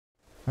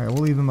Alright,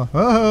 we'll leave him.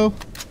 Oh!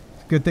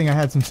 Good thing I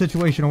had some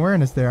situation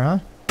awareness there, huh?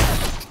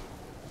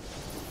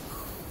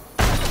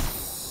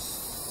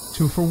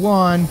 2 for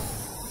 1.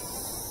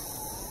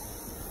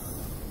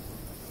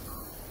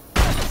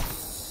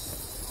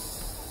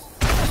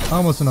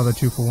 Almost another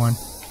 2 for 1.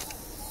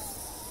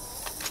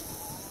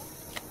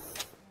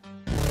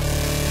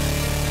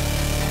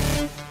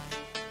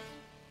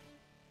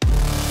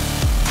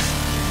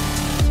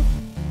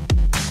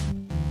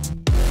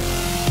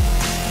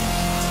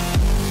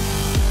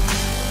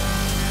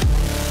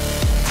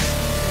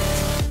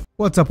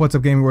 What's up,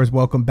 gaming viewers?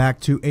 Welcome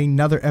back to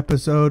another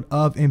episode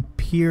of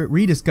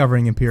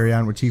Rediscovering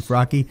Empyrion with Chief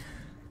Rocky.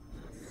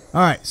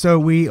 Alright, so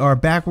we are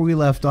back where we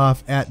left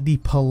off at the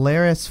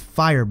Polaris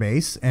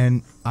Firebase,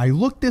 and I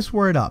looked this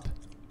word up.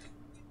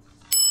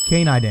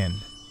 Canaidan.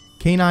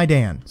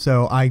 Canaidan.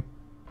 So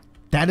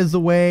that is the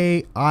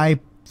way I've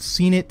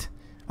seen it.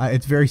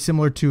 It's very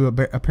similar to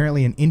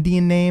apparently an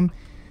Indian name.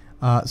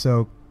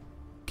 So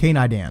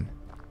Canaidan.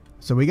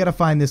 So we gotta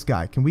find this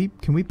guy. Can we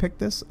pick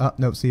this?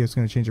 No, see, it's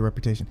gonna change your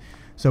reputation.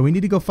 So we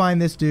need to go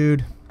find this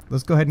dude.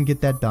 Let's go ahead and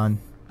get that done.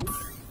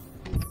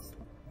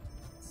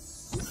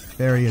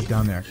 There he is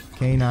down there.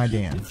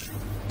 Canaidan.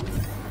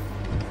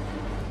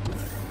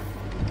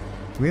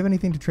 Do we have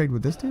anything to trade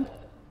with this dude?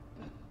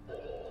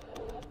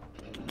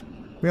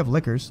 We have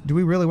liquors. Do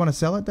we really want to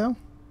sell it though?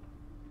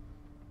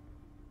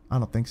 I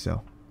don't think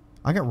so.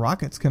 I got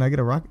rockets. Can I get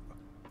a rocket?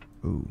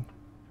 Ooh.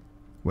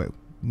 Wait,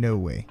 no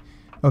way.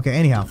 Okay,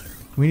 anyhow.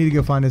 We need to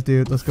go find this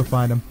dude. Let's go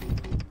find him.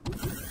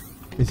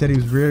 They said he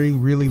was really,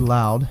 really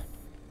loud.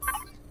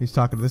 He's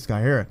talking to this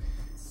guy here.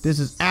 This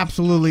is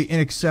absolutely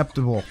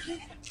unacceptable.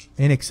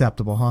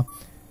 Unacceptable, huh?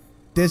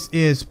 This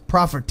is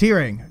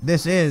profiteering.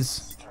 This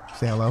is...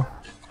 Say hello.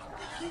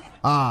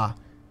 Ah.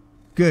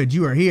 Good,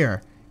 you are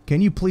here.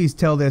 Can you please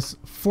tell this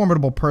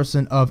formidable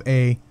person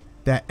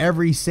that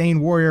every sane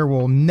warrior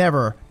will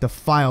never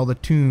defile the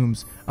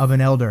tombs of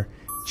an elder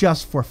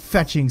just for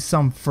fetching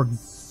some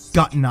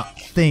forgotten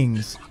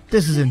things?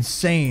 This is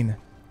insane.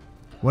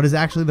 What is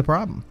actually the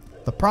problem?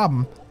 The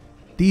problem,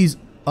 these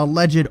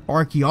alleged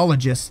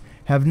archaeologists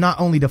have not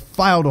only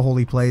defiled a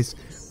holy place,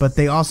 but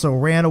they also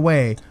ran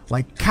away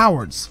like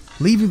cowards,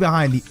 leaving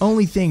behind the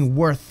only thing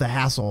worth the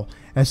hassle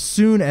as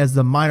soon as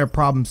the minor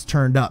problems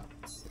turned up.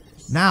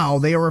 Now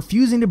they are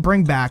refusing to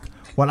bring back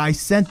what I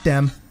sent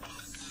them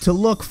to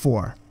look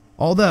for,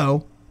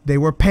 although they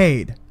were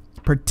paid,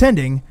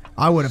 pretending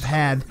I would have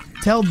had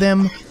tell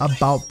them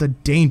about the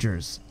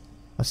dangers.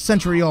 A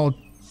century-old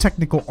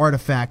technical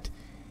artifact,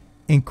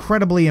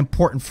 incredibly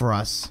important for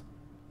us,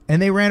 and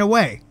they ran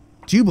away.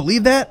 Do you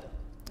believe that?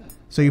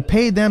 So you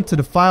paid them to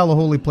defile a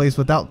holy place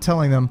without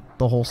telling them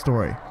the whole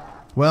story.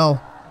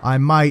 Well, I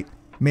might,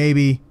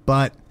 maybe,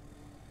 but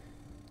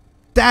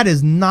that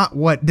is not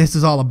what this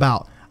is all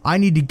about. I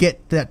need to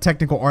get that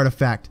technical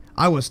artifact.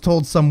 I was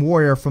told some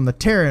warrior from the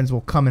Terrans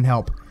will come and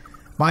help.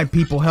 My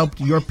people helped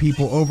your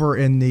people over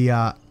in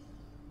the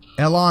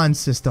Elon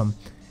system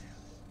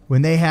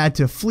when they had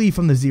to flee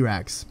from the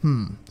Xerax.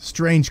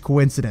 Strange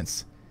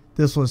coincidence.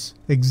 This was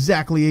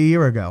exactly a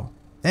year ago.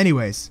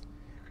 Anyways,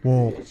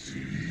 will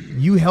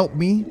you help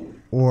me,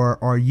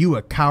 or are you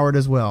a coward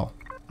as well?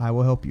 I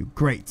will help you.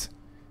 Great.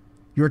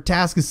 Your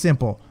task is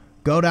simple.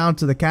 Go down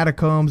to the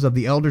Catacombs of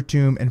the Elder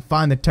Tomb and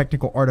find the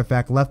technical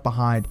artifact left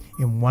behind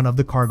in one of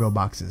the cargo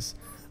boxes.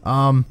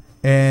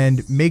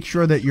 And make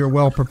sure that you're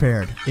well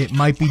prepared. It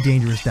might be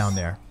dangerous down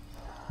there.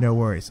 No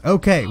worries.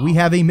 Okay, we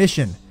have a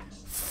mission.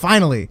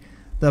 Finally.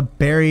 The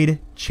buried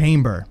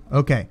chamber.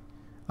 Okay.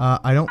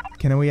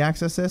 Can we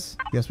access this?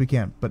 Yes, we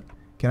can. But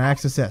can I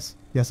access this?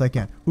 Yes, I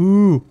can.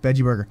 Ooh,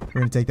 veggie burger.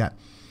 We're going to take that.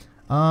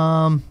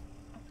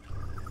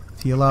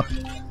 Heal up.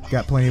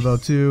 Got plenty of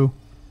O2.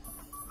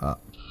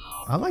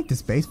 I like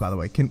this base, by the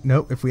way.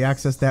 Nope, if we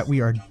access that, we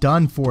are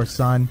done for,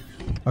 son.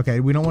 Okay,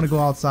 we don't want to go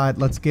outside.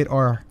 Let's get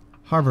our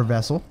harbor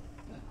vessel,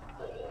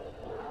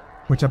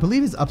 which I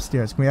believe is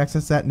upstairs. Can we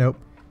access that? Nope.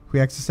 Can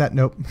we access that?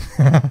 Nope.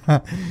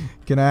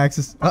 Can I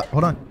access... Oh,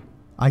 hold on.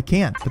 I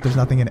can, but there's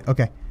nothing in it.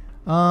 Okay.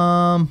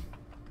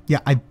 Yeah,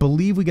 I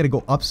believe we got to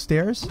go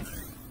upstairs.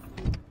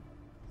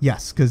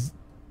 Yes, because...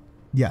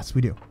 Yes,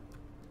 we do.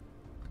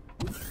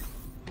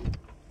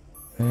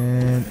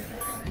 And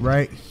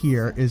right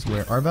here is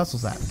where our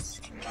vessel's at.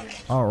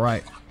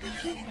 Alright.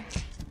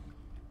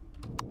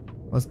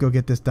 Let's go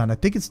get this done. I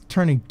think it's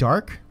turning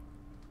dark.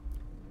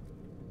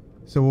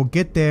 So we'll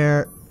get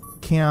there,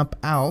 camp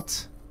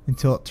out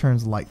until it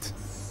turns light.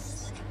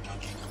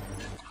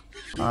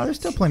 There's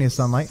still plenty of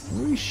sunlight.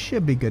 We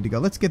should be good to go.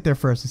 Let's get there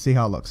first and see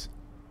how it looks.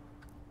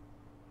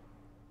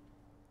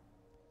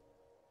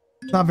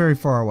 Not very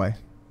far away.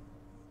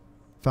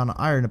 Found an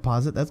iron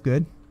deposit. That's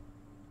good.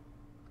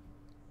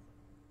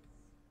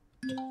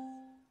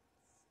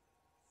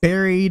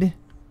 Buried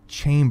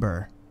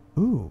chamber.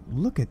 Ooh,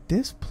 look at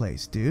this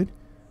place, dude.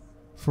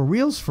 For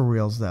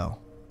reals though.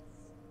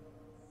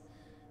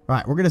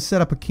 Alright, we're going to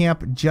set up a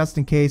camp just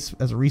in case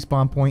as a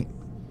respawn point.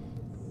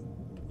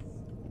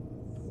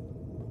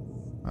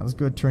 Alright, let's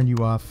go ahead and turn you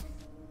off.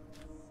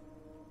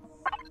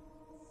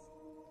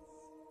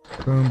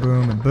 Boom,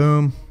 boom, and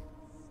boom.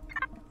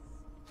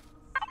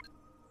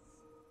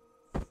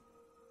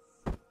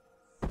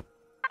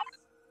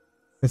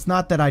 It's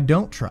not that I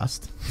don't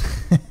trust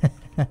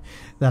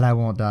that I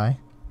won't die.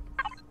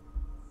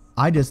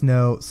 I just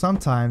know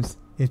sometimes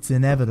it's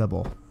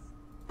inevitable.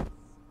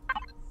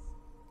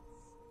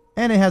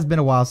 And it has been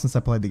a while since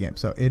I played the game,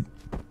 so it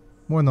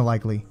more than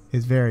likely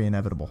is very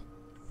inevitable.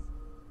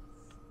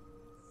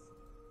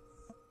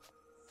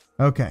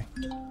 Okay.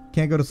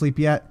 Can't go to sleep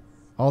yet.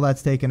 All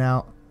that's taken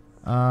out.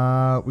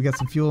 We got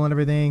some fuel and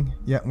everything.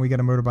 Yeah, and we got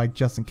a motorbike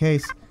just in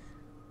case.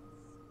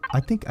 I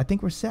think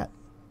we're set.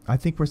 I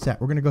think we're set.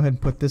 We're gonna go ahead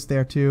and put this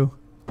there too.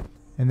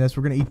 And this,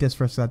 we're gonna eat this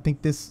first. I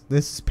think this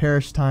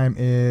perish time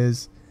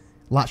is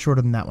a lot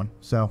shorter than that one.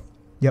 So,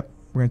 yep,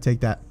 we're gonna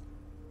take that.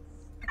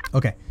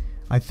 Okay.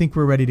 I think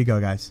we're ready to go,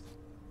 guys.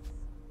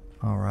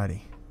 Alrighty.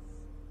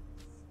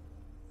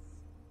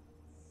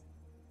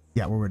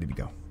 Yeah, we're ready to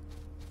go.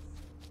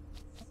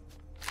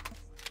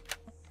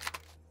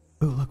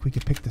 Oh, look, we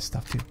could pick this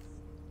stuff too.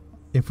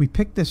 If we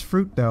pick this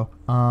fruit, though,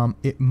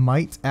 it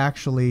might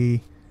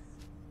actually...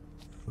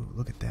 Ooh,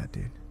 look at that,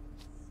 dude.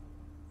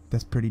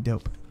 That's pretty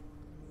dope.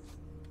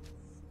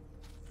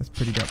 That's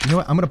pretty dope. You know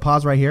what? I'm going to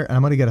pause right here, and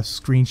I'm going to get a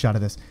screenshot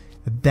of this.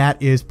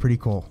 That is pretty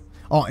cool.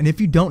 Oh, and if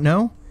you don't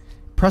know,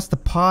 press the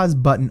pause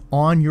button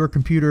on your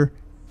computer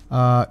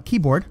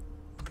keyboard,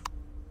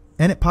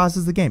 and it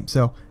pauses the game.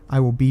 So I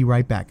will be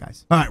right back,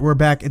 guys. All right, we're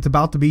back. It's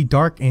about to be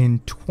dark in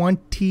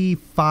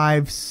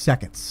 25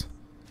 seconds.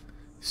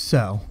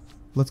 So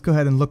let's go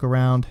ahead and look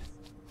around.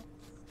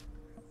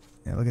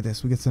 Yeah, look at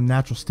this. We get some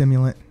natural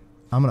stimulant.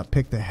 I'm going to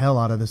pick the hell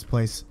out of this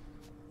place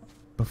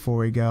before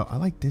we go. I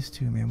like this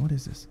too, man. What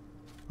is this?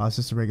 Oh, it's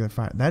just a regular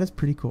fire. That is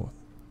pretty cool.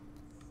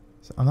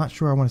 So I'm not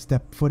sure I want to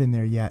step foot in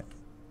there yet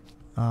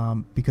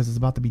because it's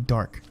about to be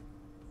dark.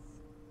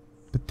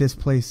 But this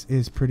place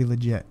is pretty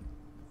legit.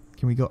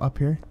 Can we go up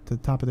here to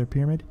the top of their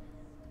pyramid?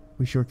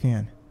 We sure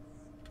can.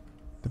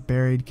 The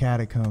buried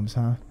catacombs,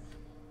 huh?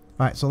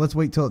 Alright, so let's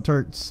wait till it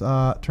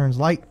turns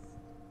light.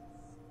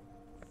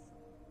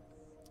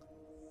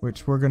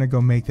 Which we're going to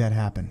go make that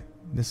happen.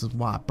 This is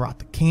why I brought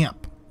the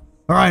camp.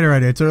 Alright,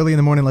 it's early in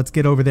the morning. Let's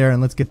get over there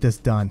and let's get this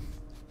done.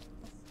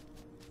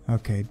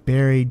 Okay,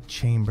 buried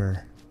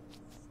chamber.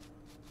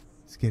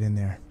 Let's get in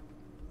there.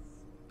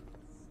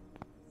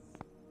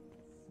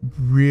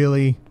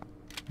 Really,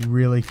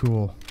 really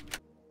cool.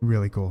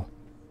 Really cool.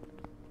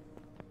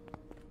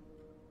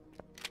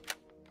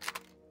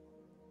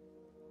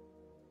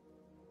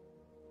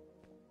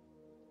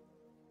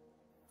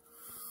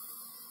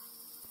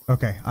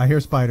 Okay, I hear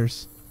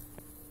spiders.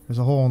 There's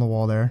a hole in the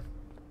wall there.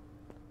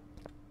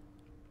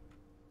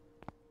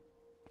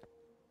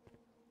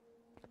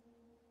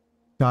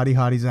 Dotty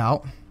Hottie's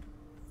out.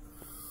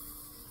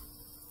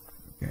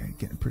 Okay,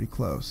 getting pretty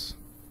close.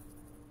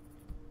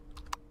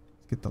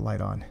 Let's get the light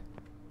on.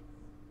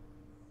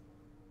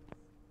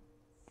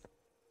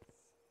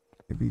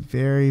 Be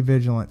very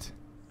vigilant.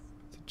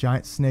 It's a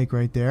giant snake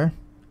right there.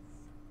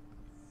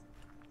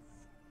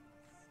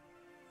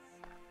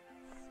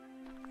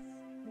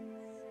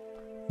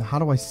 Now, how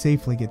do I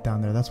safely get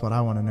down there? That's what I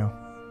want to know.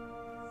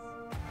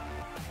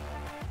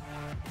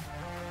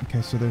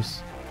 Okay, so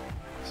there's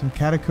some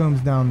catacombs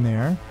down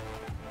there.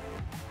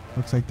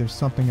 Looks like there's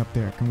something up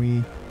there. Can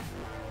we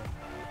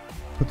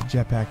put the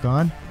jetpack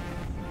on?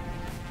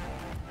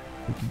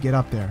 We can get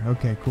up there.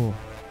 Okay, cool.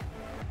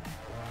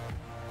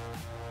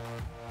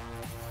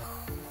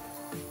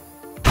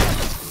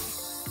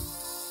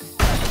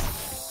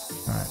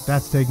 Alright,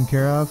 that's taken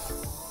care of.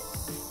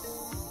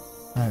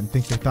 I didn't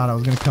think they thought I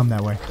was going to come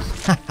that way.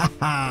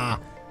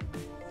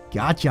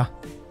 Gotcha.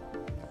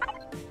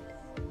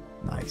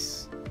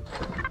 Nice.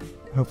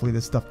 Hopefully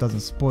this stuff doesn't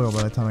spoil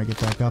by the time I get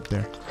back up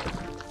there.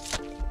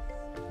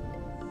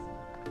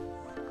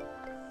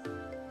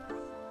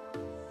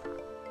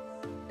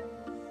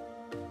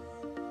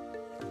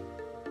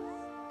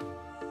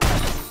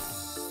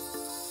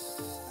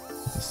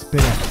 That's a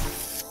spitter.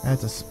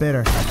 That's a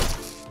spitter.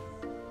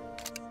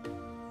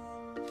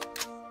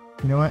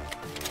 You know what?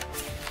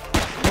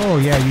 Oh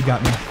yeah, you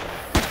got me.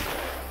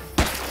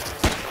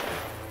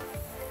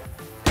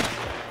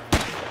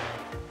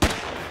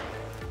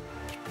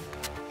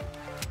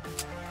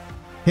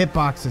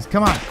 Hitboxes,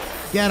 come on,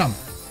 get them.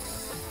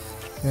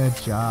 Good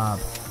job.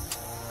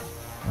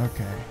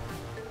 Okay,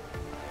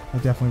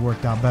 that definitely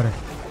worked out better.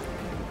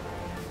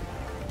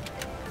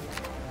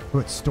 Oh,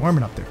 it's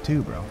storming up there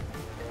too, bro.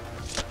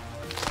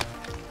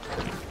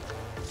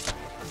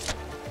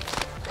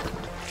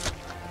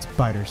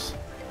 Spiders.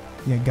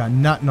 You ain't got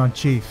nothing on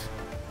Chief.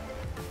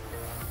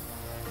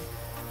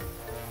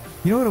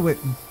 You know what would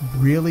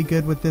really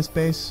good with this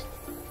base?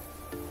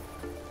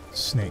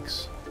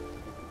 Snakes.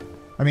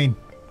 I mean,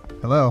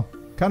 hello.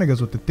 Kind of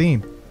goes with the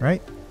theme,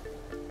 right?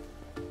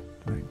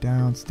 Right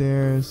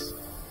downstairs.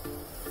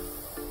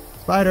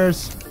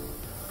 Spiders.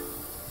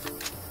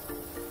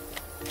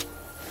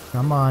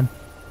 Come on.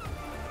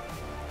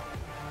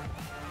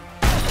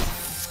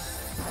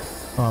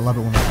 Oh, I love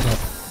it when that's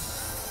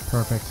up.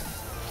 Perfect.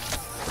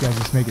 You guys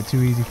just make it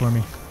too easy for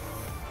me.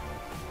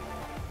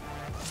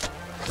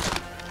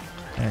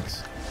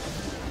 Thanks.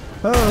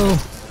 Oh!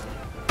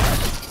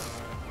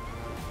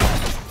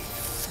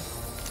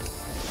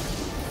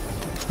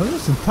 Those are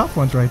some tough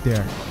ones right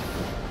there.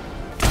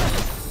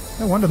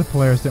 No wonder the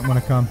Polaris didn't want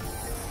to come.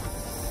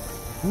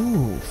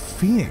 Ooh,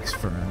 Phoenix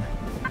Fern.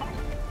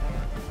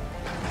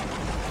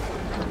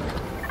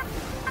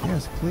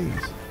 Yes,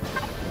 please.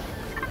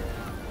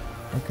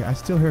 Okay, I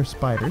still hear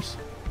spiders.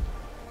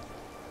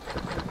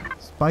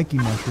 Spiky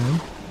mushroom.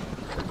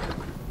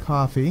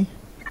 Coffee.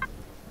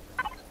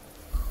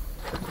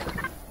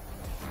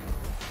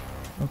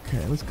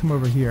 Okay, let's come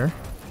over here.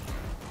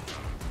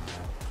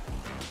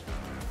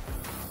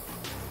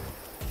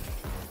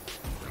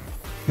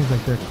 Seems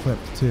like they're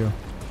clipped too.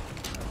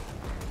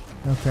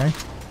 Okay.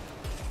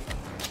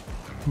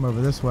 Come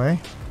over this way.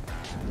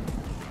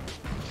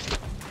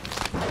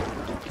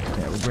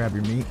 Yeah, we'll grab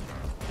your meat.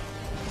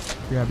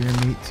 Grab your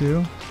meat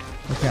too.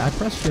 Okay, I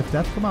pressed shift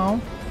F. Come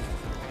on.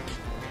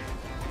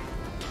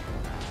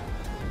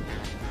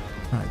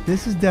 Alright,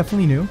 this is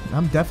definitely new.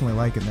 I'm definitely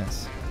liking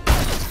this.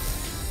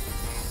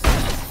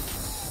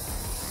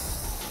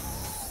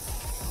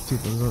 See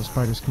if those little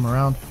spiders come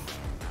around.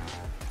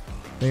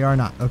 They are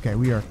not. Okay,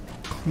 we are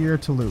clear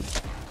to loot.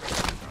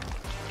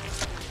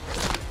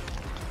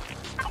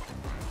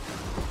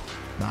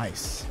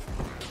 Nice.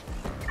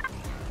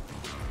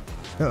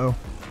 Uh-oh.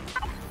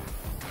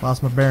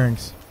 Lost my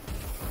bearings.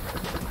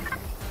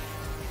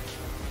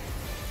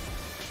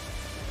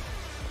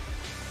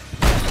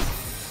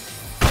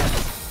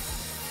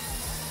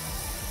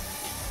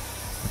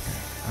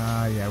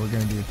 Yeah, we're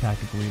going to do a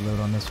tactical reload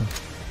on this one.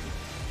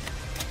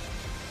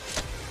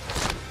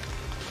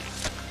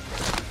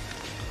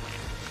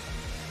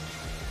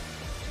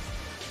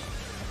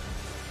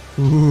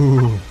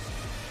 Ooh.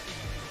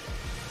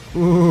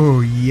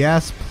 Ooh,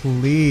 yes,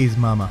 please,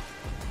 mama.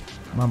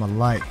 Mama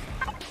like.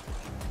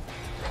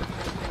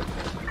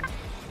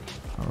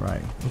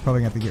 Alright, we're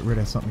probably going to have to get rid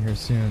of something here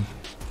soon.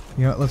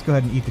 You know what, let's go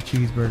ahead and eat the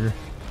cheeseburger.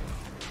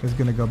 It's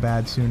going to go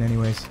bad soon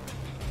anyways.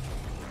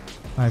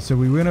 Alright, so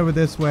we went over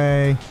this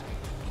way.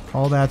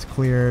 All that's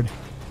cleared.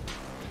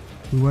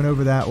 We went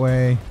over that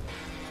way.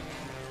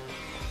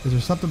 Is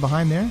there something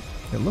behind there?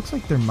 It looks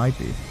like there might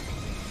be.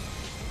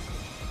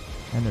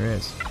 And there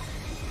is.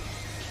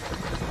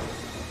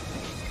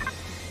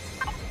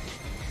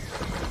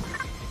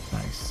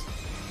 Nice.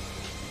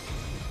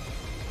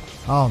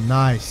 Oh,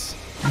 nice.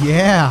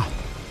 Yeah.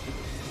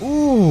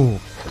 Ooh.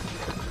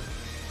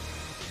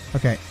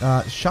 Okay,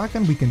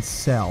 shotgun we can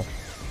sell.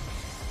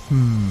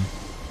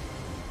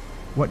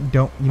 What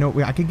don't... You know,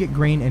 I could get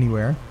grain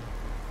anywhere.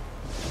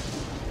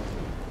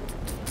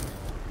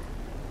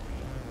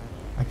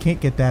 I can't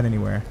get that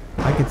anywhere.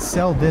 I could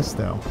sell this,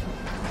 though.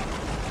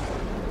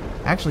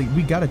 Actually,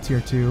 we got a tier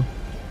 2.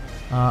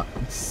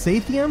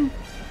 Sathium?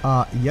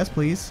 Yes,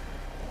 please.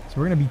 So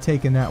we're going to be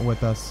taking that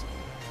with us.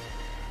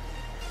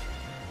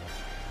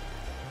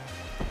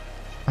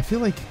 I feel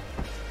like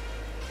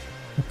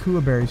a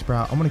Kua berry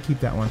sprout. I'm going to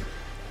keep that one.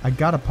 I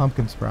got a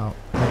pumpkin sprout.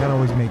 I got to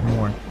always make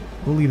more.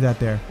 We'll leave that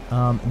there.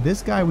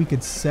 This guy we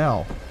could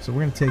sell. So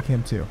we're going to take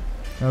him too.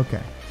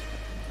 Okay.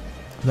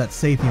 That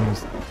Sathium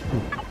was...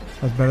 Ooh,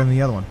 that's better than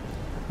the other one.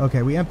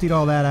 Okay, we emptied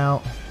all that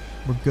out.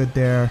 We're good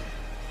there.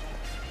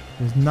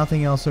 There's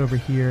nothing else over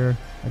here.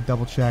 I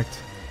double checked.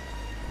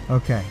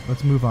 Okay,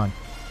 let's move on.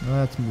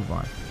 Let's move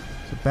on.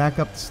 So back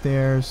up the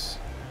stairs.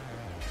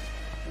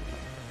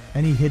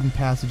 Any hidden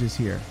passages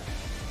here?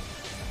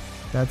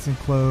 That's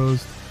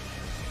enclosed.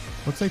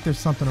 Looks like there's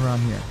something around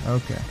here.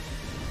 Okay.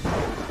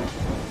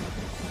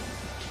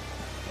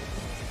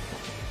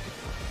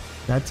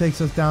 That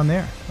takes us down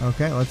there.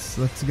 Okay,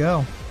 let's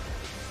go.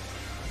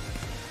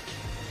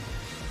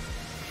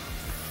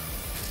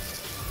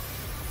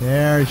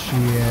 There she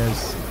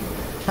is.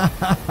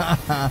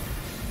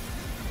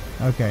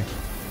 Okay.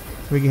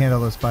 We can handle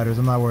those spiders.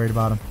 I'm not worried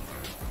about them.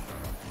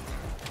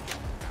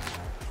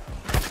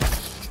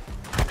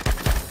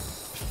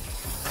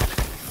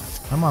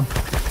 Come on.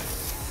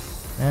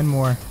 And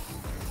more.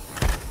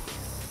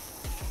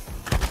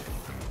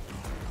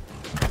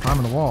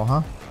 Climbing the wall,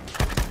 huh?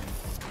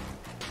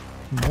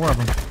 More of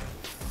them.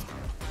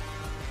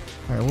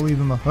 Alright, we'll leave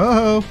them.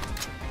 Oh!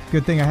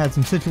 Good thing I had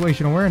some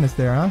situational awareness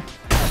there, huh?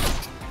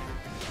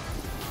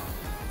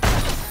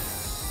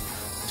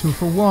 2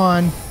 for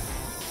 1.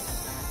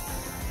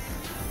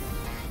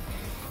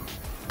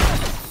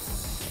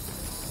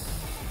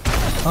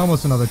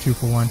 Almost another 2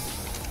 for 1.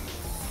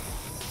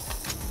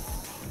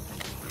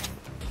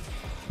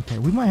 Okay,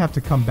 we might have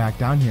to come back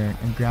down here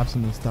and grab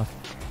some of this stuff.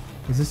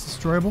 Is this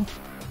destroyable?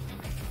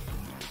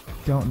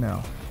 Don't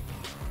know.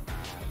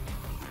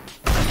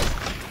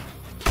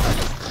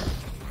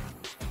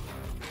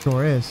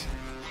 Sure is.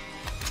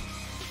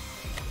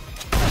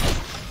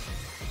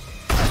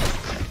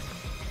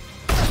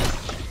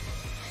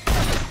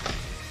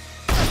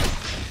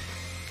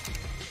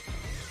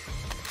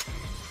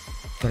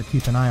 Better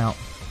keep an eye out.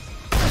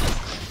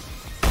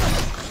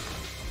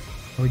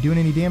 Are we doing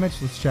any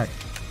damage? Let's check.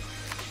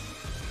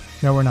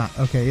 No, we're not.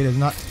 Okay, it is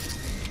not.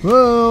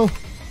 Whoa!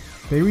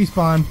 They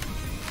respawn.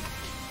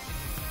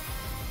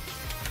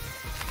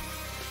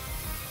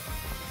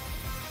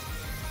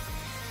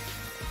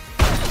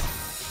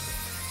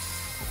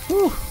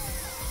 Whew.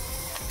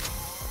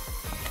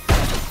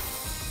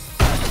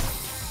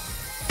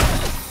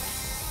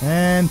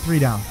 And 3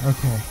 down.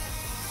 Okay.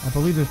 I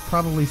believe there's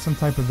probably some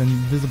type of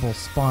invisible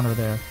spawner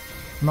there.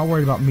 I'm not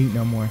worried about meat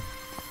no more.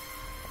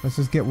 Let's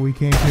just get what we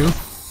came to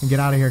and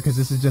get out of here because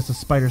this is just a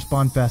spider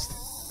spawn fest.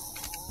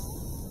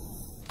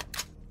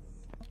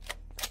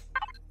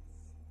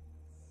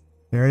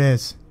 There it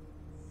is.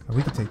 Oh,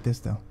 we could take this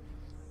though.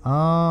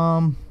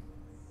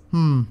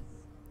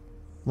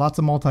 Lots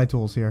of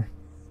multi-tools here.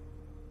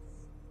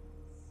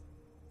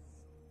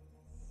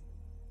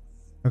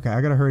 Okay,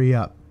 I gotta hurry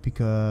up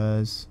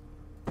because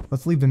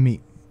let's leave the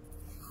meat.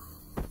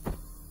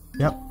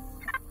 Yep.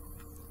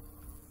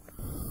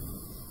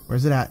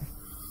 Where's it at?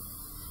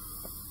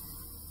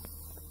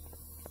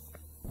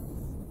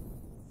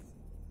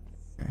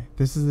 Okay,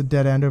 this is the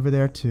dead end over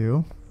there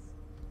too.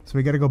 So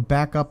we gotta go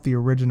back up the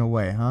original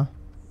way, huh?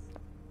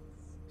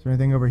 Is there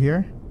anything over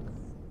here?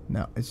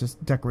 No, it's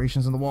just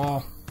decorations on the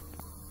wall.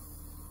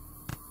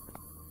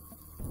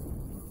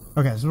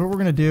 Okay, so what we're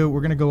gonna do,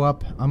 we're gonna go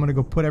up. I'm gonna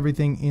go put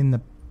everything in the...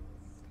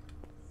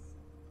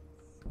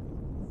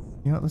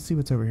 You know what, let's see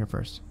what's over here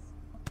first.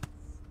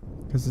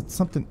 Because it's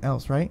something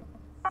else, right?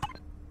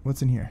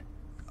 What's in here?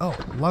 Oh,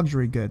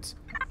 luxury goods.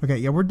 Okay,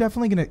 yeah, we're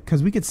definitely gonna...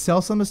 Because we could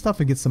sell some of this stuff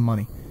and get some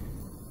money.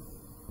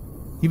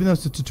 Even though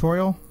it's a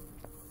tutorial,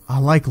 I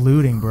like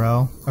looting,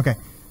 bro. Okay,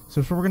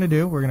 so that's what we're gonna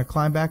do. We're gonna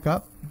climb back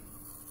up.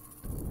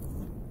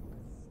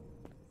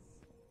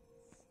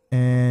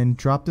 And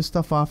drop this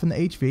stuff off in the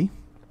HV.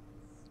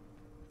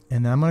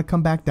 And then I'm going to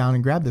come back down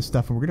and grab this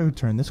stuff and we're going to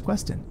turn this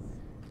quest in.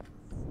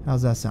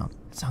 How's that sound?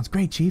 Sounds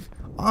great, Chief.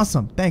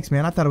 Awesome. Thanks,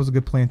 man. I thought it was a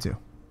good plan too.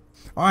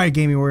 Alright,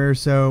 Gaming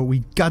Warriors. So we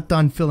got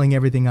done filling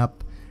everything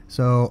up.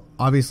 So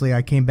obviously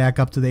I came back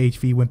up to the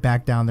HV, went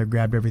back down there,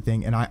 grabbed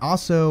everything. And I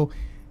also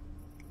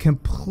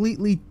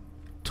completely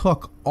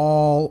took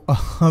all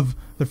of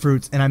the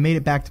fruits and I made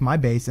it back to my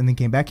base and then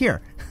came back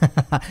here.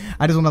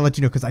 I just want to let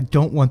you know because I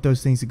don't want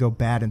those things to go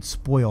bad and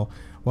spoil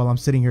while I'm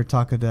sitting here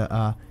talking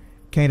to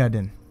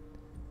Canaan.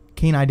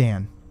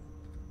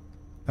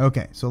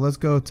 Okay, so let's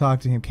go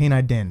talk to him.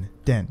 Den.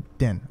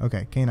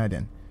 Okay,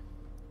 Canaan.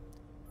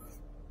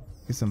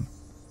 Get some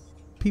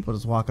people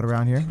just walking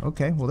around here.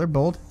 Okay, well they're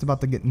bold. It's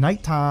about to get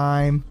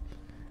nighttime.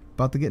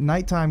 About to get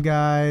nighttime,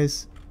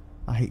 guys.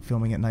 I hate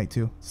filming at night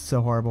too. It's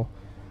so horrible.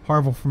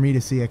 Horrible for me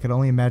to see. I could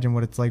only imagine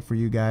what it's like for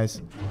you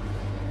guys.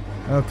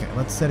 Okay,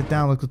 let's set it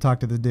down. Let's go talk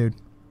to the dude.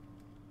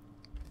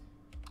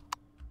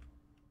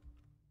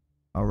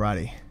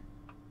 Alrighty.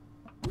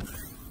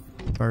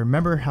 If I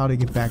remember how to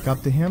get back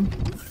up to him,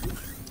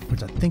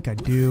 which I think I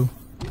do.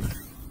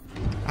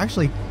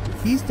 Actually,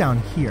 he's down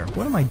here.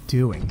 What am I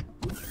doing?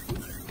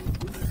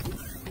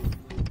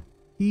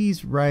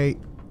 He's right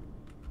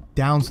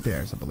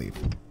downstairs, I believe.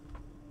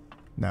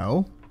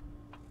 No.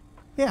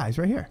 Yeah, he's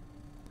right here.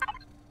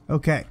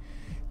 Okay.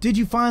 Did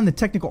you find the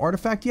technical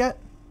artifact yet?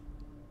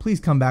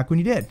 Please come back when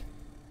you did.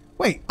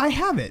 Wait, I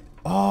have it.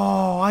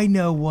 Oh, I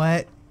know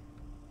what.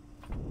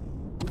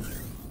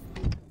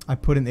 I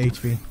put in the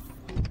HV.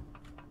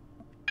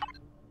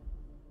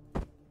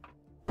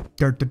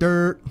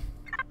 Dirt.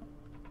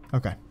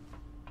 Okay.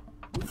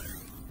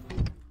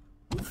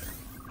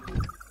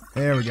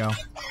 There we go.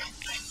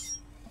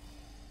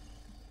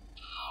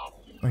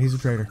 Oh, he's a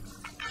traitor.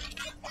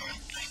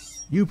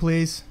 You,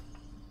 please.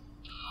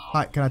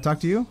 Hi, can I talk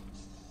to you?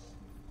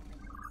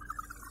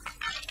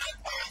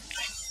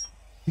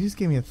 He just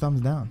gave me a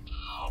thumbs down.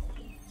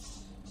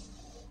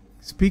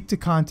 Speak to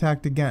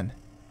contact again.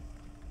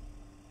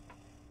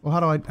 Well,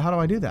 how do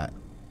I do that?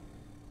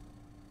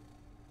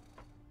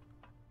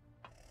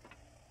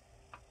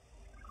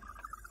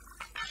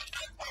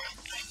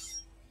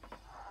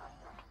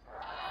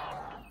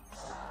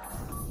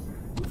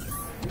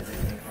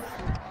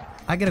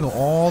 I gotta go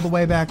all the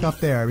way back up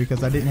there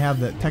because I didn't have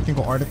the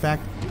technical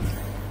artifact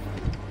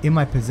in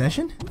my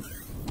possession?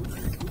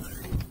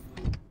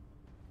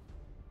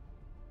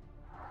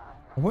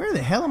 Where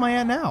the hell am I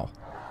at now?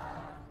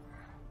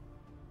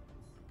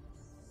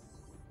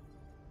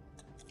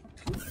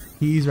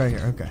 He's right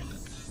here, okay.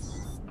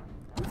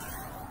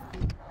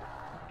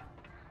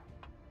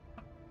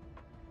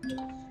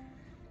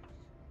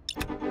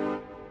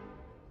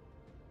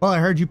 Well, I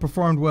heard you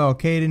performed well,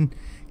 Caden.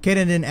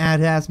 Caden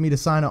had asked me to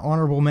sign an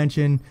honorable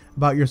mention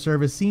about your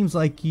service. Seems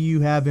like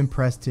you have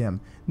impressed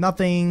him. Not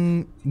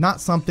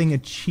something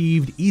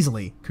achieved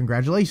easily.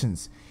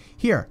 Congratulations.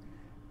 Here,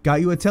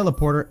 got you a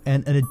teleporter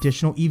and an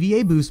additional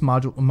EVA boost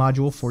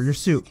module for your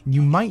suit.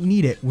 You might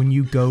need it when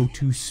you go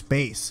to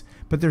space.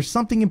 But there's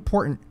something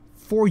important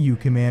for you,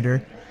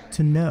 Commander,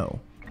 to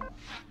know.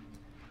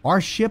 Our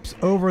ships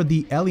over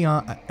the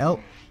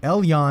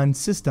Elyon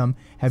system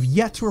have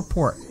yet to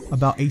report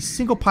about a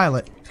single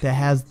pilot that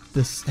has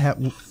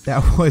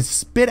that was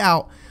spit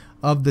out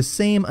of the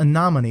same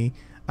anomaly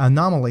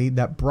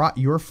that brought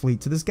your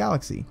fleet to this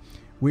galaxy.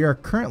 We are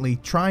currently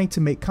trying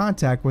to make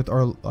contact with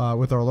our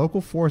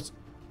local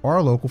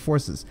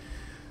forces,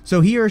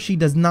 so he or she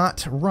does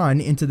not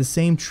run into the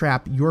same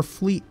trap your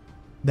fleet.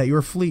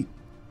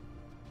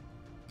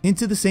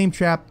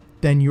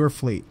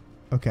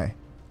 Okay.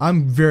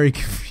 I'm very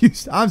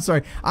confused. I'm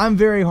sorry. I'm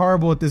very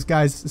horrible at this,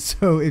 guys.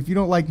 So if you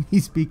don't like me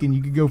speaking,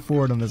 you can go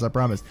forward on this. I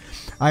promise.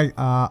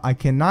 I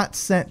cannot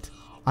send.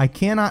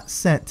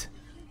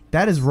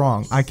 That is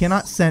wrong. I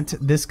cannot send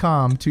this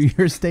comm to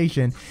your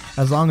station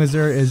as long as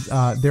there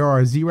are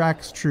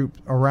Xerax troops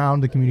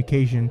around the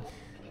communications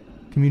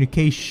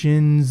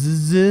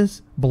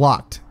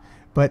blocked.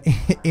 But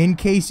in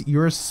case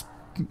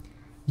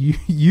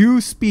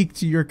you speak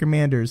to your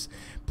commanders,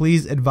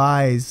 please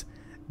advise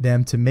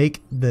them to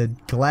make the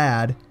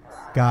GLAD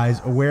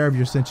guys aware of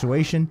your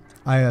situation.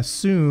 I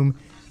assume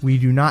we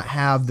do not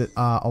have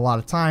a lot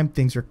of time.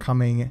 Things are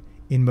coming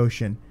in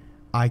motion.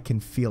 I can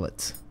feel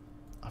it.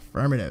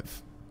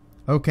 Affirmative.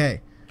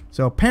 Okay.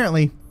 So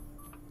apparently,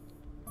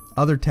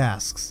 other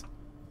tasks.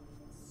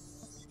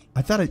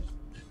 I thought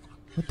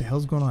what the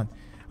hell's going on?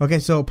 Okay,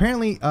 so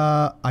apparently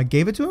I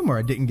gave it to him or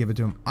I didn't give it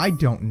to him. I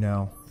don't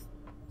know.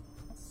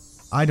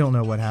 I don't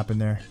know what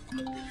happened there.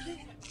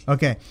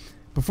 Okay.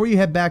 Before you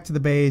head back to the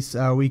base,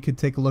 we could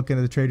take a look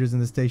into the traders in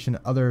the station,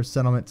 other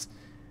settlements,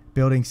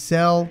 building,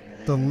 sell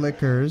the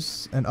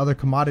liquors and other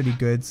commodity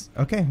goods.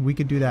 Okay, we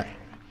could do that.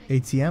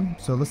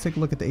 ATM. So let's take a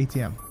look at the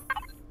ATM.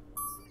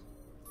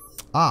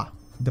 Ah,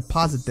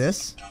 deposit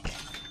this.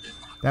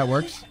 That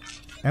works.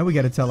 And we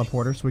got a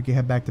teleporter, so we can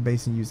head back to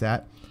base and use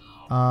that.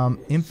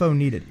 Info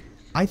needed.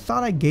 I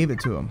thought I gave it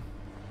to him.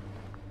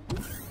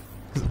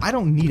 Because I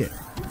don't need it.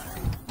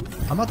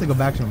 I'm about to go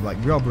back to him like,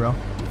 yo, bro.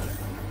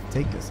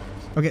 Take this.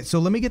 Okay, so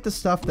let me get the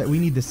stuff that we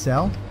need to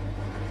sell.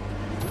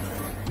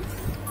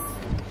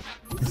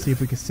 Let's see if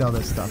we can sell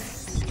this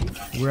stuff.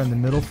 We're on the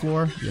middle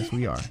floor. Yes,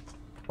 we are.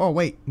 Oh,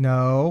 wait.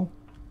 No.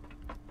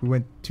 We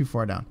went too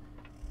far down.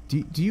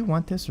 Do you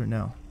want this or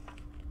no?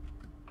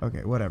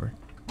 Okay, whatever.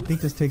 I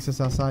think this takes us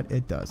outside.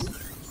 It does.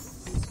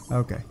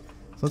 Okay.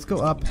 So let's go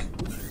up.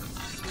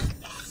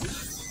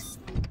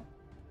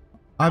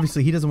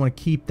 Obviously, he doesn't want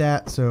to keep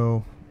that,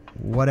 so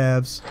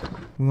whatevs.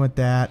 We want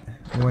that.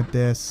 We want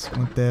this. We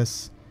want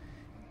this.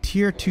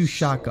 Tier 2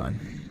 shotgun.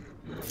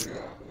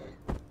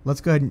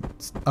 Let's go ahead and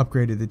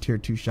upgrade to the Tier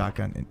 2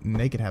 shotgun, and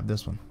they could have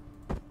this one.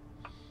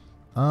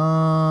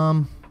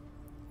 I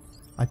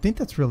think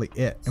that's really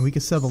it, and we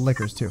can sell the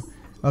liquors too.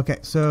 Okay,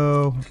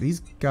 so these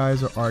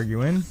guys are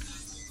arguing.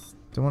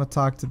 Don't want to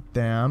talk to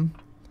them.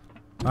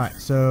 All right,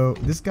 so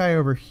this guy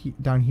over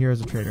down here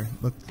is a trader.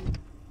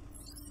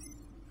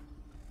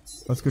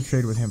 Let's go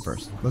trade with him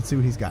first. Let's see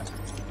what he's got.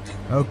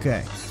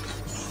 Okay.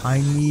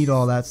 I need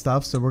all that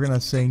stuff, so we're going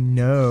to say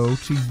no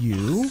to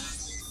you.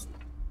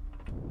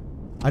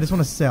 I just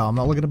want to sell. I'm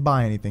not looking to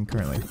buy anything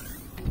currently.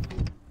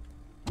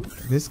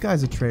 This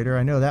guy's a trader.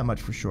 I know that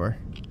much for sure.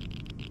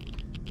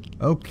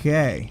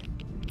 Okay.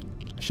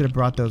 I should have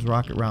brought those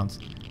rocket rounds.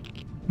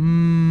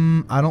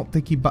 I don't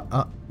think he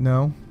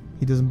no.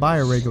 He doesn't buy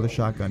a regular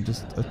shotgun,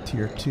 just a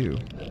tier 2.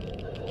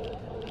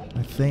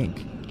 I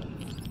think.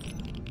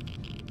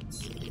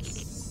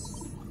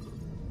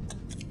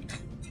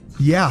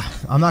 Yeah,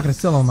 I'm not going to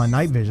sell on my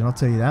night vision, I'll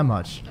tell you that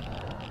much.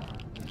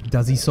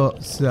 Does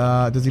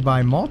he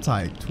buy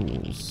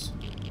multi-tools?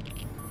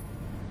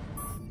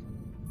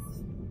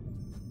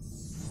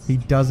 He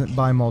doesn't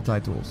buy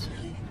multi-tools.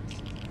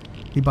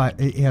 He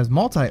has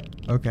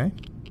okay.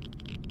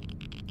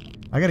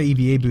 I got an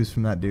EVA boost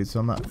from that dude, so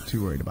I'm not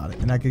too worried about it.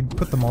 And I could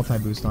put the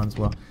multi-boost on as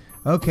well.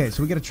 Okay,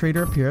 so we got a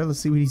trader up here. Let's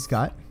see what he's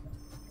got.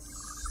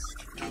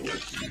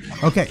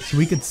 Okay, so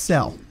we could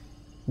sell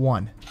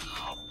 1.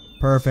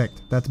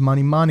 Perfect. That's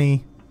money,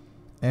 money.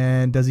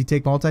 And does he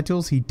take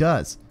multi-tools? He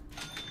does.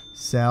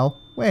 Sell.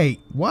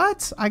 Wait,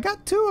 what? I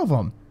got 2 of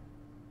them.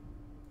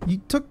 You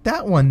took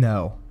that one,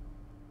 though.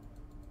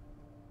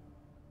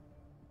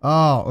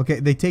 Oh,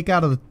 okay. They take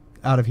out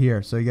of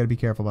here, so you got to be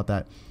careful about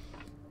that.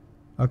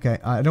 Okay,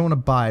 I don't want to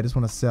buy. I just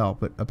want to sell.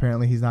 But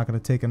apparently he's not going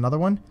to take another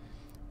one.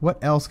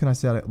 What else can I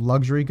sell?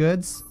 Luxury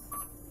goods.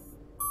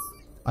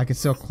 I could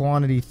sell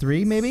quantity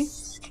 3, maybe?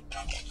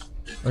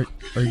 Are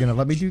you going to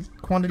let me do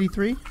quantity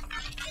 3?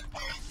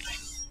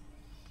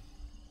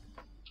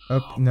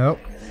 Oh, no.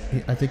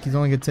 I think he's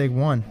only going to take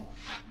 1.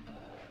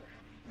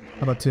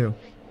 How about 2?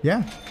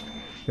 Yeah.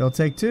 He'll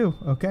take 2.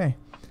 Okay.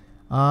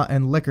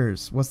 And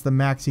liquors. What's the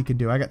max he can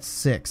do? I got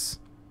 6.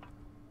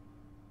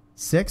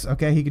 6?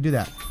 Okay, he could do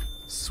that.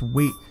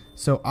 Sweet.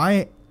 So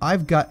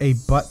I've got a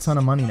butt ton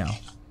of money now.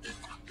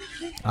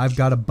 I've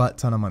got a butt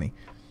ton of money.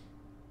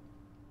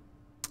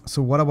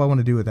 So what do I want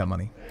to do with that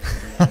money?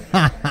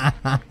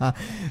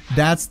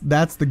 That's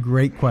the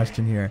great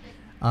question here.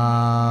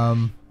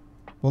 Well,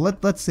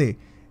 let's see.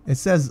 It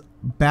says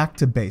back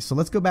to base. So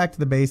let's go back to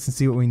the base and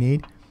see what we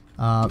need.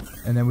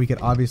 And then we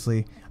could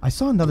obviously. I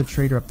saw another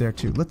trader up there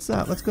too. Let's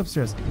go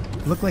upstairs.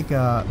 Look like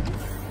okay.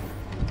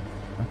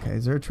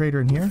 Is there a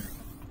trader in here?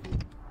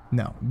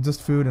 No,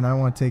 just food, and I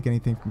don't want to take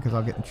anything because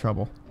I'll get in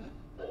trouble.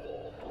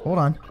 Hold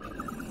on.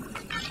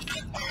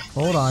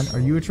 Hold on. Are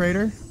you a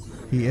trader?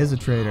 He is a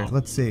trader.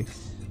 Let's see.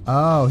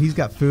 Oh, he's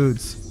got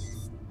foods.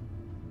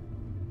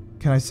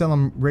 Can I sell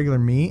him regular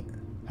meat?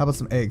 How about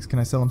some eggs? Can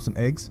I sell him some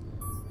eggs?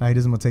 No, he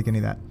doesn't want to take any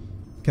of that.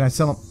 Can I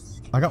sell him?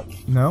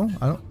 No,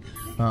 I don't.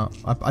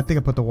 I think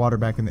I put the water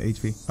back in the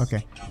HV.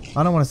 Okay.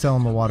 I don't want to sell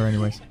him the water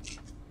anyways.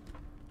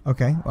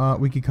 Okay,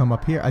 we could come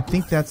up here. I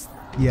think that's...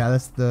 Yeah,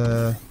 that's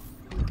the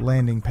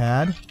landing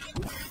pad.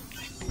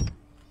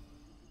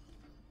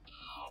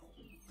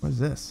 What is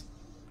this?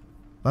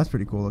 That's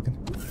pretty cool looking.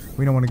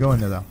 We don't want to go in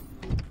there though.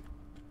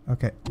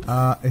 Okay.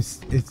 Is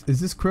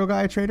this Krill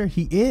guy a trader?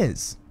 He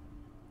is.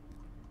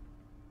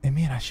 And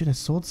man, I should have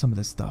sold some of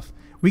this stuff.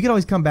 We could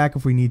always come back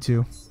if we need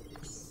to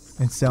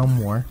and sell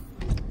more.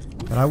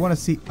 But I want to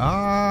see...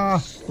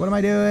 Ah! What am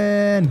I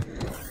doing?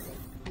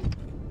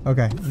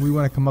 Okay, we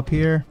want to come up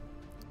here.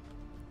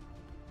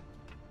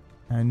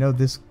 I know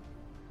this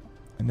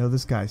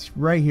guy's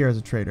right here as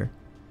a trader.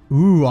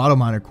 Ooh, auto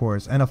miner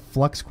cores and a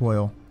flux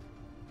coil.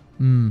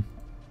 And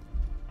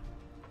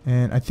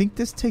I think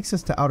this takes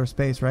us to outer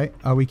space, right?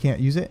 Oh, we can't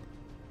use it?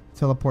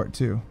 Teleport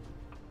to.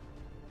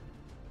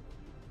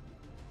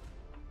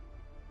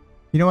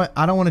 You know what?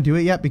 I don't want to do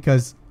it yet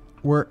because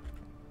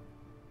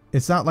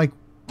it's not like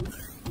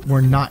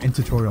we're not in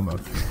tutorial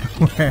mode.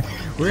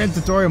 we're in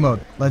tutorial mode.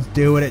 Let's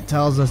do what it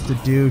tells us to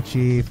do,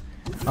 Chief.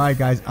 Alright,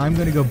 guys. I'm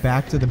going to go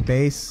back to the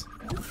base.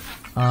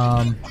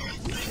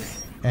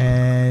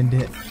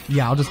 And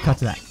yeah, I'll just cut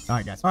to that.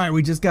 Alright, guys. Alright,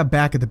 we just got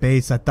back at the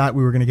base. I thought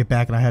we were going to get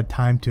back and I had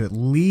time to at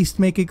least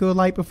make it go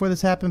light before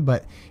this happened,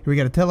 but here we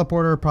got a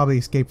teleporter, probably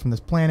escaped from this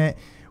planet.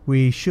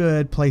 We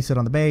should place it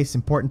on the base.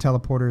 Important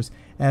teleporters,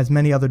 as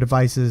many other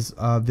devices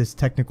of this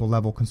technical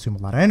level, consume a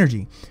lot of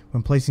energy.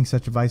 When placing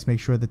such a device, make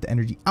sure that the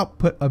energy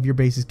output of your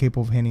base is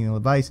capable of handling the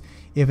device.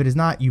 If it is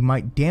not, you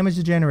might damage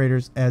the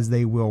generators as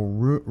they will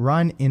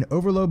run in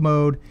overload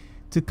mode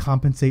to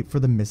compensate for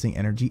the missing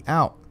energy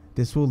out.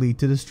 This will lead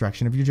to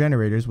destruction of your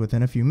generators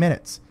within a few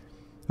minutes.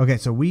 Okay,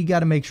 so we got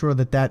to make sure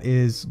that that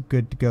is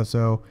good to go.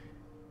 So,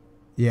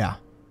 yeah,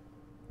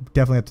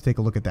 definitely have to take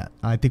a look at that.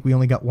 I think we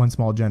only got one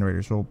small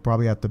generator, so we'll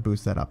probably have to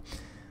boost that up.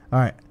 All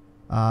right.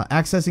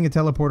 Accessing a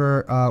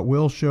teleporter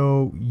will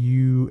show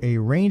you a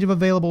range of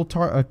available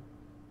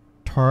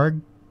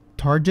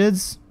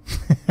targets,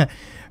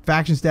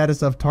 faction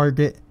status of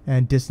target,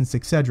 and distance,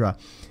 etc.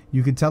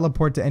 You can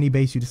teleport to any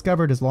base you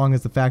discovered as long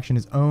as the faction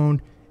is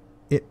owns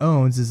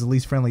is the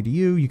least friendly to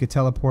you. You could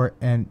teleport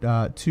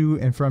to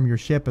and from your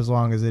ship as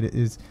long as it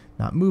is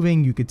not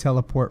moving. You could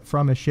teleport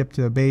from a ship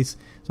to a base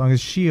as long as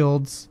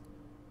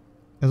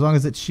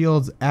its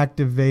shields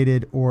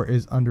activated or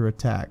is under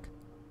attack.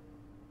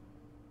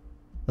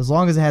 As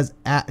long as it has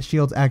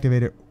shields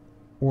activated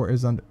or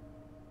is under...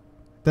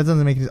 That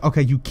doesn't make it...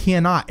 Okay, you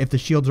cannot if the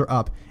shields are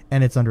up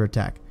and it's under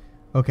attack.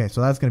 Okay,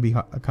 so that's going to be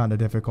kind of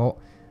difficult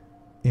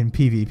in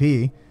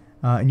PvP.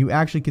 And you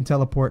actually can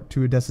teleport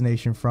to a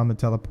destination from the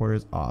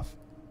teleporter's off.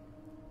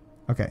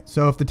 Okay,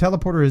 so if the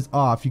teleporter is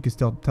off, you can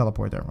still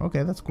teleport there.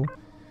 Okay, that's cool.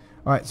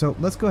 All right, so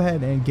let's go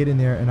ahead and get in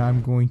there, and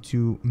I'm going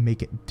to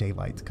make it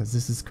daylight because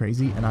this is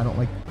crazy, and I don't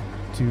like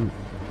to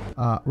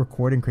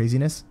record in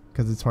craziness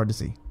because it's hard to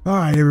see. All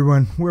right,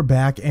 everyone, we're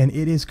back, and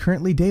it is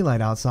currently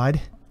daylight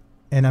outside,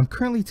 and I'm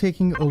currently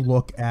taking a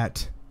look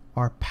at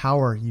our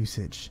power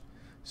usage.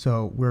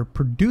 So we're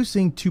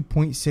producing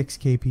 2.6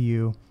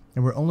 kPu,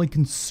 and we're only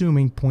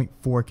consuming 0.4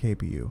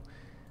 kPu.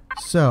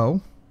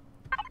 So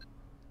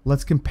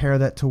let's compare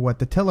that to what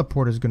the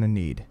teleporter is going to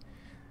need.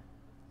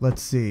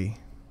 Let's see.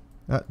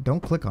 Don't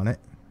click on it.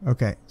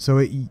 Okay, so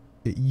it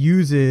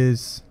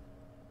uses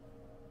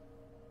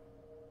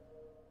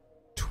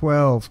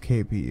 12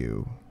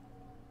 kPu.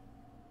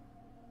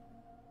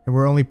 And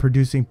we're only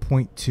producing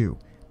 0.2.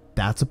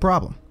 That's a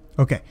problem.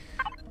 Okay,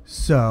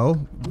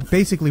 so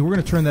basically we're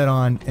going to turn that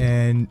on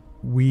and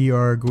we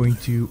are going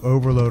to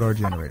overload our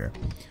generator.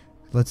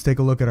 Let's take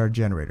a look at our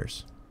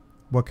generators.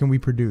 What can we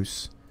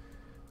produce?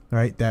 All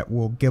right, that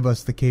will give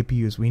us the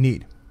KPUs we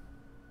need.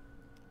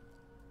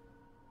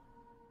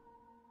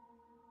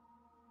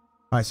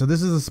 All right, so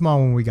this is a small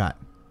one we got.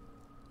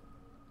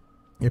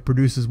 It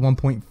produces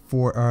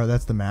 1.4,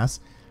 that's the mass.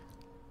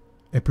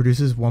 It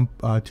produces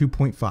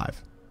 2.5.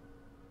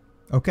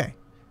 Okay,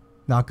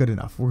 not good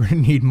enough. We're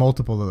going to need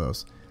multiple of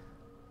those.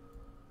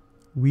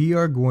 We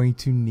are going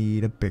to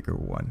need a bigger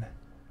one.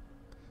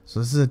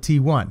 So this is a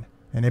T1,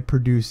 and it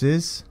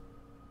produces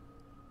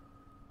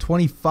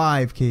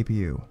 25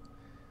 KPU.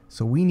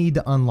 So we need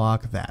to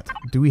unlock that.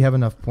 Do we have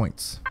enough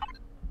points?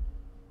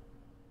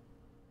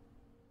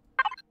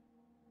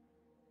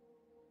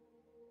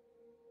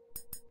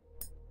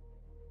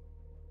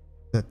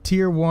 The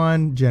tier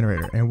 1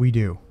 generator, and we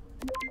do.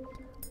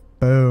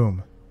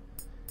 Boom.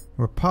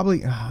 We're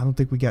probably, I don't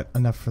think we got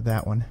enough for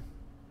that one.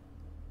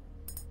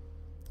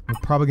 We're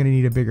probably going to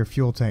need a bigger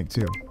fuel tank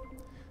too.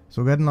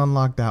 So go ahead and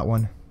unlock that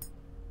one.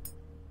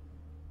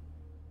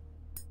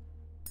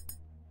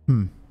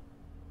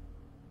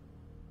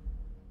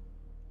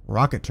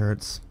 Rocket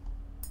turrets.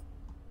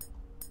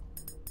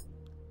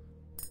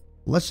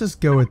 Let's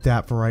just go with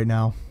that for right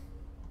now.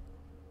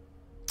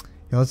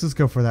 Yeah, let's just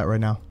go for that right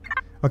now.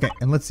 Okay,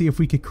 and let's see if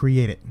we could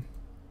create it.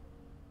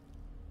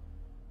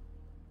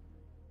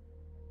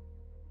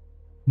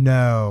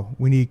 No,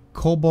 we need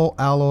cobalt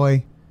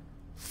alloy,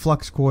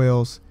 flux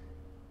coils,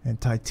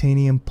 and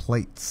titanium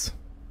plates.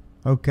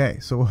 Okay,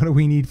 so what do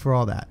we need for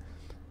all that?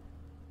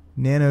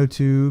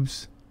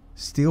 Nanotubes,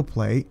 steel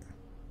plate,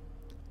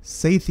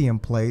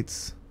 sathium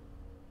plates.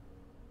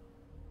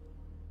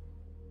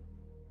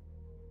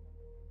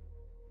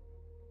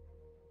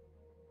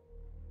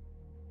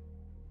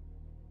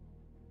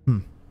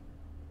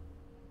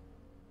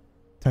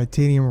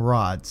 Titanium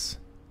rods.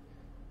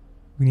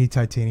 We need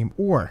titanium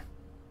ore.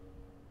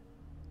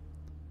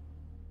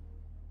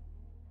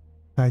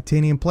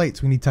 Titanium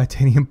plates. We need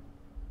titanium.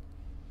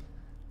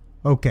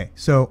 Okay,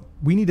 so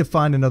we need to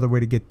find another way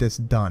to get this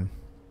done.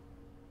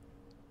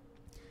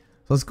 So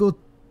let's go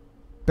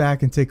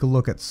back and take a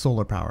look at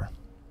solar power.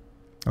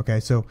 Okay,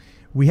 so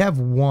we have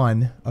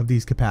one of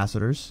these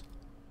capacitors.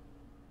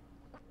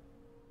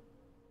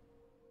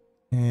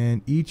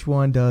 And each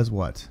one does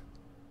what?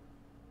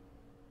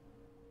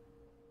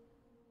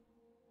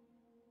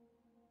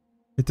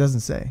 It doesn't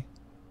say.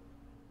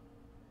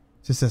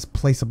 It just says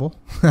placeable.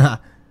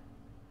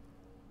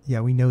 Yeah,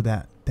 we know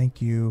that.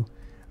 Thank you.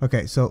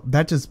 Okay, so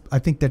that just, I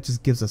think that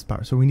just gives us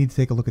power. So we need to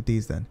take a look at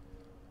these then.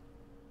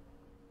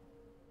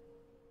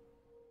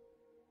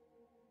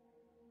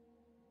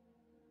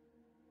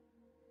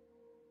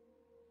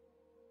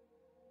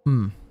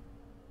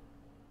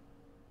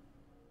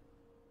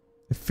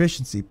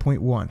 Efficiency,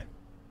 0.1.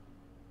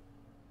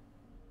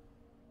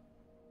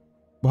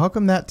 Well, how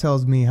come that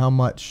tells me how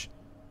much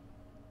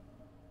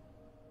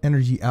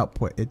energy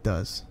output it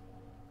does,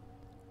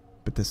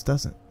 but this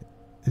doesn't?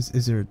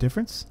 Is there a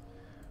difference?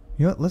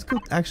 You know what, let's go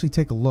actually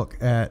take a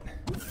look at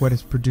what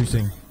it's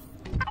producing.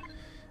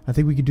 I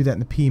think we could do that in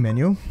the P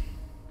menu.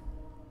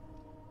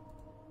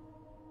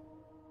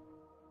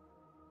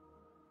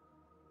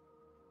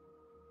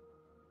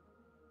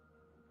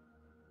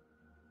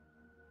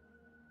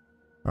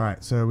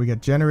 Alright, so we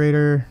got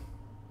generator,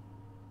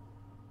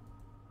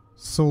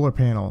 solar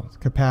panel,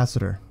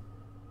 capacitor.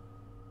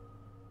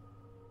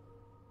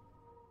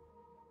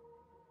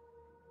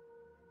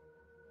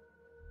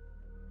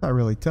 Not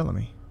really telling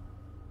me.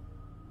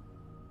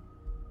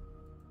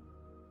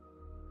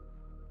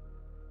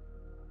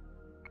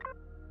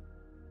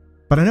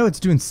 But I know it's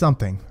doing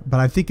something, but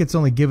I think it's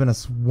only given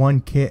us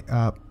 0.1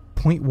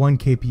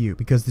 kpu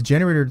because the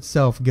generator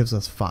itself gives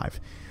us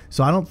 5.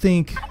 So I don't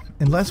think,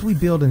 unless we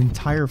build an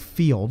entire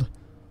field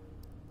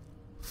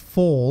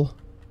full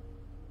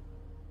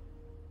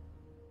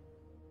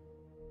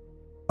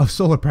of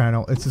solar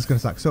panel, it's just going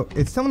to suck. So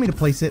it's telling me to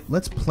place it.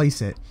 Let's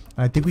place it.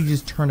 I think we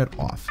just turn it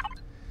off.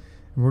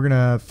 And we're going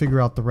to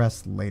figure out the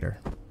rest later.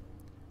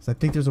 So I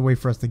think there's a way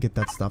for us to get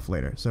that stuff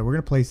later. So we're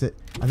going to place it.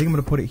 I think I'm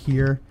going to put it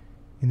here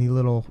in the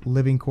little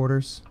living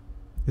quarters.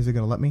 Is it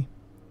going to let me?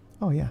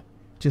 Oh, yeah.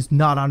 Just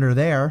not under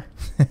there.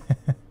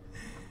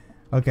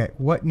 Okay,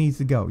 what needs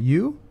to go?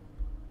 You?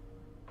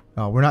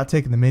 Oh, we're not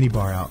taking the mini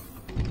bar out.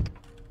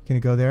 Can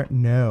it go there?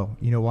 No.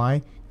 You know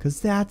why? Because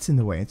that's in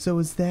the way, and so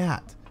is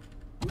that.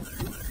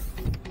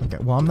 Okay,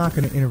 well, I'm not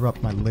going to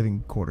interrupt my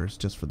living quarters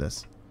just for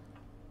this.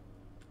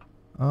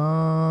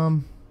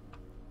 And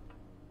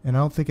I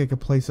don't think I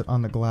could place it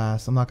on the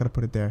glass. I'm not going to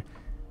put it there.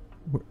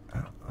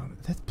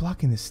 That's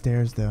blocking the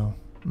stairs, though.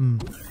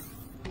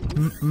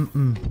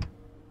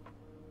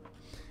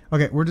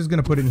 Okay, we're just going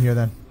to put it in here,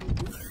 then.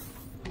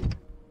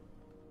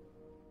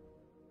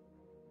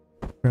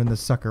 Turn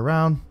this sucker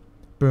around.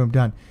 Boom,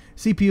 done.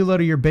 CPU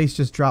load of your base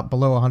just dropped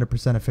below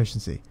 100%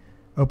 efficiency.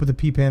 Open the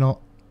P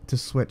panel to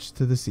switch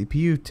to the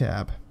CPU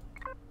tab.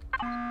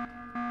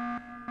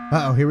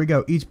 Uh-oh, here we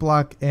go. Each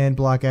block and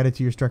block added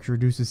to your structure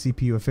reduces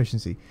CPU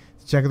efficiency.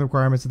 To check the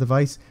requirements of the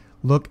device,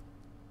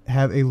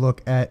 have a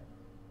look at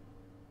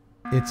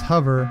its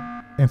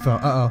hover info.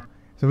 Uh-oh.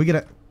 So we're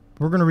going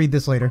to read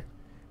this later.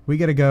 We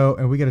got to go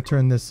and we got to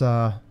turn this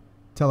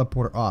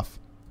teleporter off.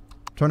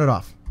 Turn it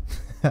off.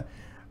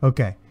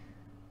 Okay.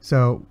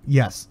 So,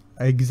 yes,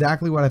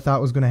 exactly what I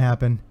thought was going to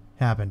happen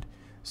happened.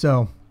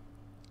 So,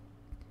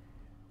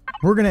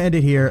 we're going to end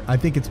it here. I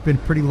think it's been a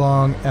pretty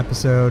long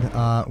episode.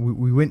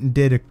 We went and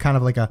did a kind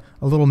of like a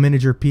little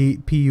miniature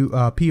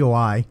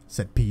POI.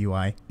 Said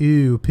PUI.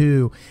 Ooh,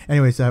 poo.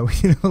 Anyways, we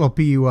did a little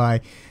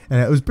PUI,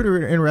 and it was pretty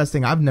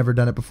interesting. I've never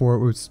done it before.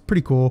 It was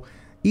pretty cool.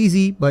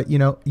 Easy, but, you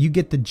know, you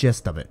get the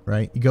gist of it,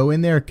 right? You go in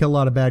there, kill a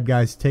lot of bad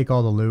guys, take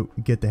all the loot,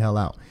 get the hell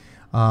out.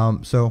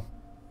 So...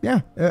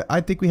 yeah,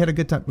 I think we had a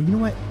good time. Well, you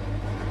know what?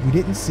 We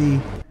didn't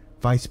see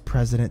Vice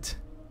President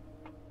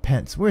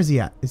Pence. Where is he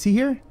at? Is he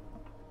here?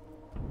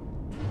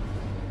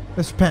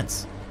 Mr.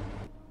 Pence.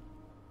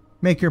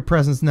 Make your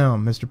presence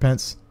known, Mr.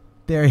 Pence.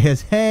 There he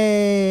is.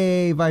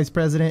 Hey, Vice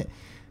President.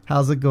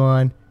 How's it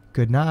going?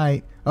 Good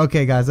night.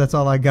 Okay, guys, that's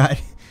all I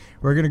got.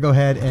 We're going to go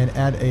ahead and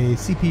add a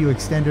CPU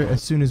extender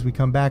as soon as we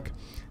come back.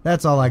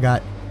 That's all I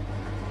got.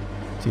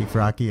 Chief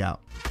Rocky out.